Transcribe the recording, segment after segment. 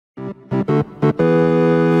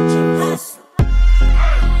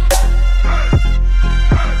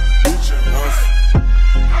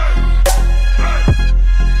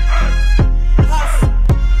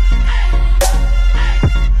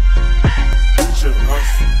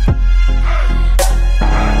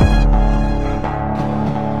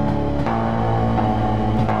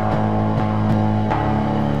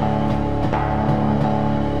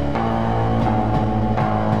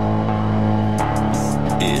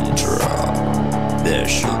There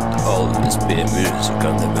should always be music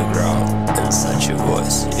on the background, and such a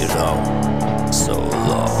voice, you know, so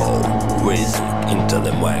low, whizzing into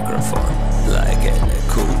the microphone, like in a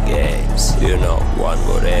cool games. You know, one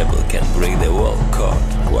variable can bring the whole chord,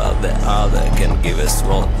 while the other can give a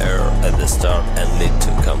small error at the start and lead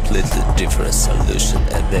to a completely different solution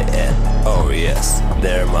at the end. Oh yes,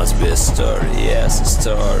 there must be a story, yes, a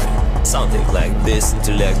story. Something like this: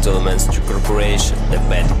 intellectual monster corporation, the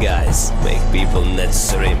bad guys make people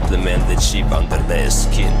necessary implement the chip under their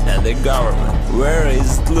skin, and the government, where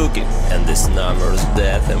is it looking? And this numerous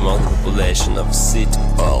death among the population of city,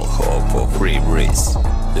 all hope for free breeze,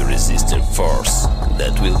 the resisting force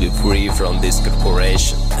that will be free from this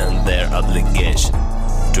corporation and their obligation.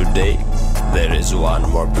 Today there is one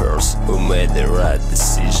more person who made the right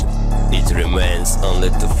decision. It remains only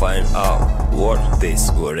to find out what this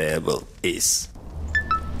variable is.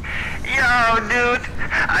 Yo, dude,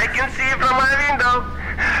 I can see you from my window.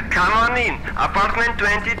 Come on in, apartment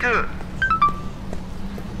 22.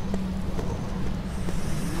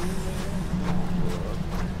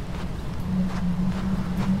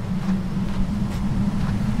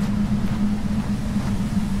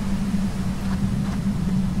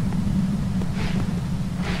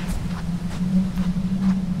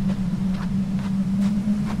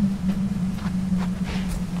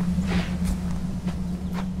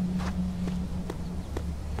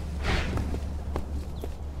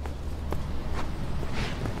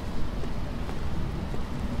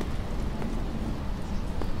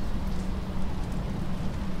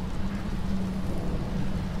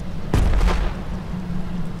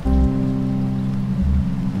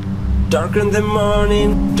 Dark in the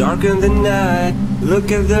morning, dark in the night.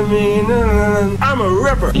 Look at the meaning. I'm a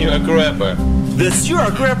rapper. You're a grabber. This you're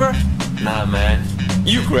a grabber. Nah, man.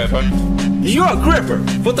 You grabber. You're a grabber.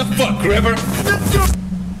 What the fuck, grabber?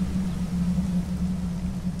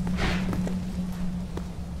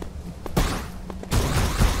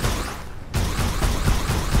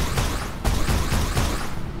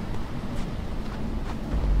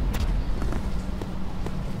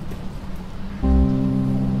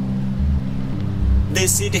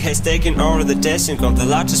 This city has taken over the testing of the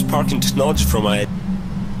largest parking technology from my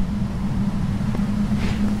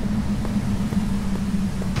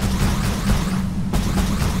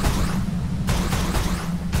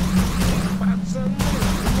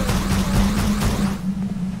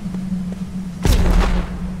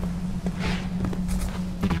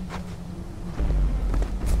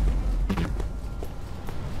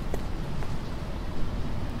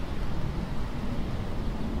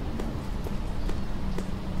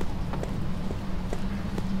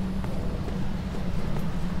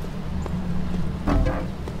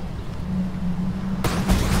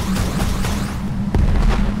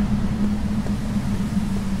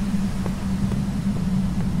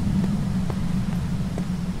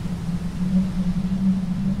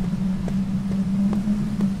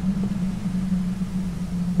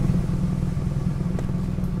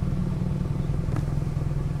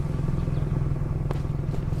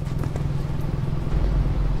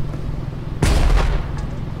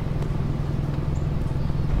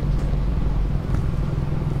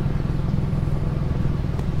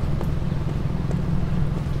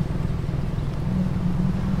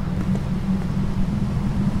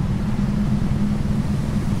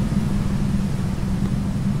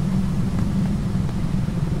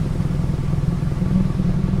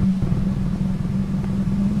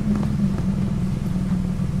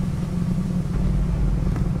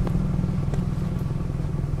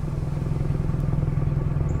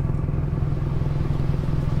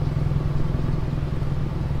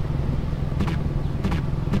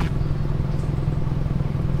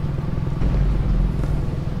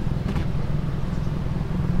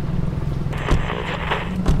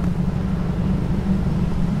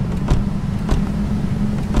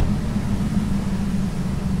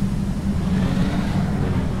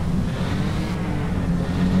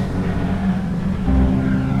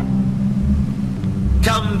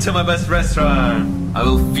to my best restaurant. I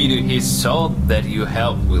will feed you his soul that you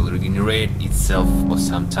help will regenerate itself for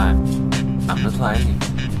some time. I'm not lying.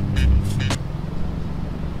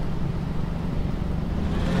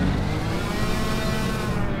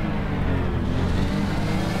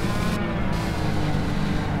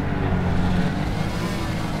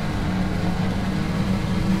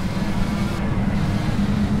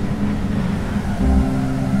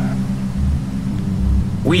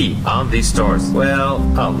 We own these stores. Well,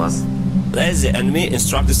 almost. Lazy and me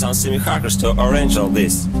instructed some semi-hackers to arrange all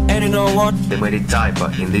this. And you know what? They made a typo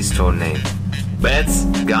in this store name. Beds,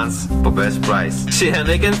 guns for best price. Shit, and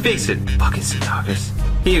they can fix it. Fucking semi-hackers.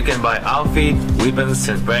 Here you can buy outfit, weapons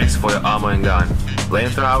and packs for your armor and gun.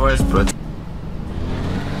 Flamethrowers,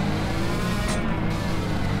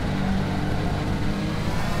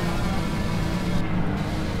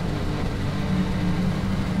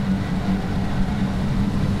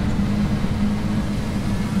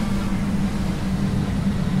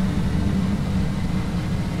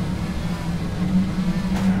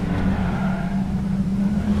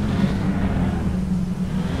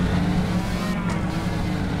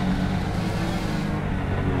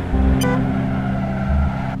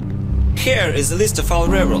 Here is a list of all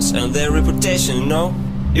rebels and their reputation, you know?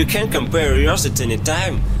 You can compare yours at any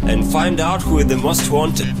time and find out who is the most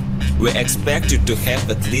wanted. We expect you to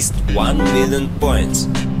have at least 1 million points.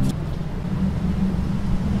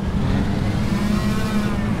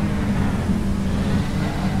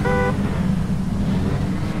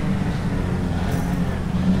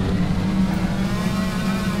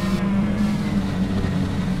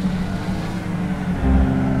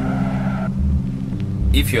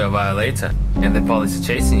 If you're a violator and the police is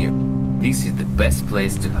chasing you, this is the best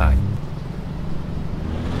place to hide.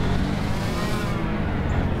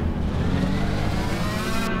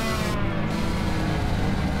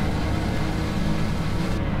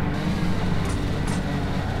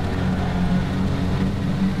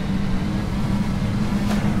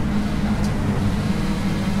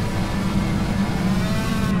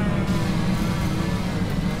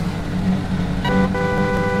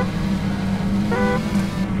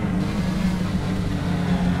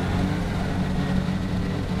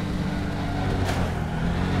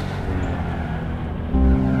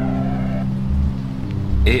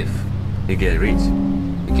 If you get rich,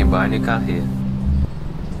 you can buy a new car here.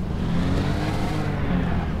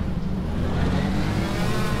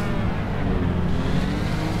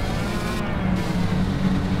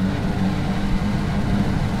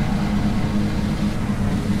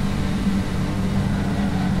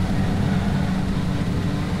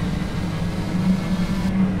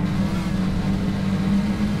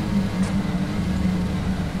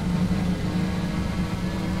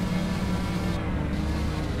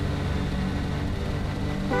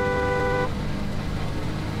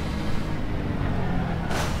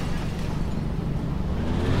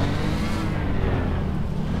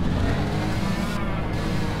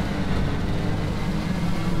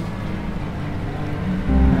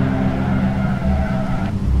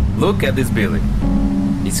 Look at this building.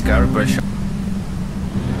 It's car repair shop.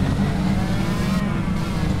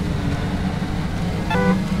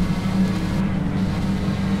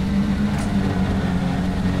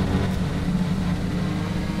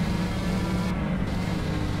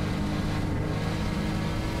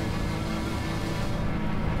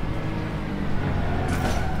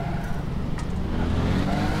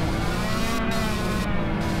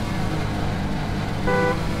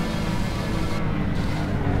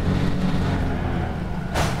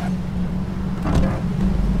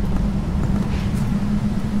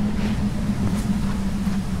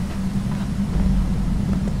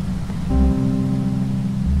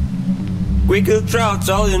 We could throw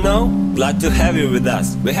all, you know? Glad to have you with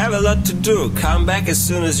us. We have a lot to do. Come back as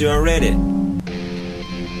soon as you are ready.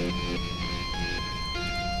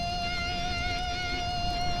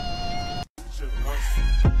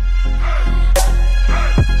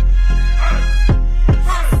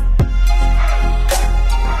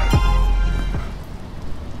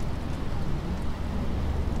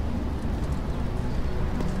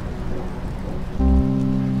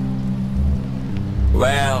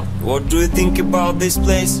 Well, what do you think about this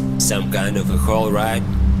place? Some kind of a hole, right?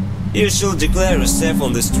 You should declare yourself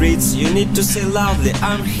on the streets. You need to say loudly,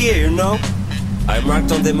 I'm here, you know? I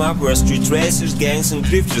marked on the map where street racers, gangs and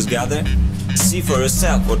drifters gather. See for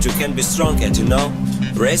yourself what you can be strong at, you know?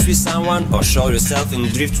 Race with someone or show yourself in a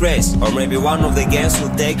drift race. Or maybe one of the gangs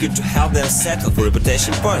will take you to help them settle for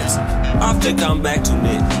reputation points. After come back to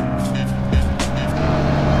me.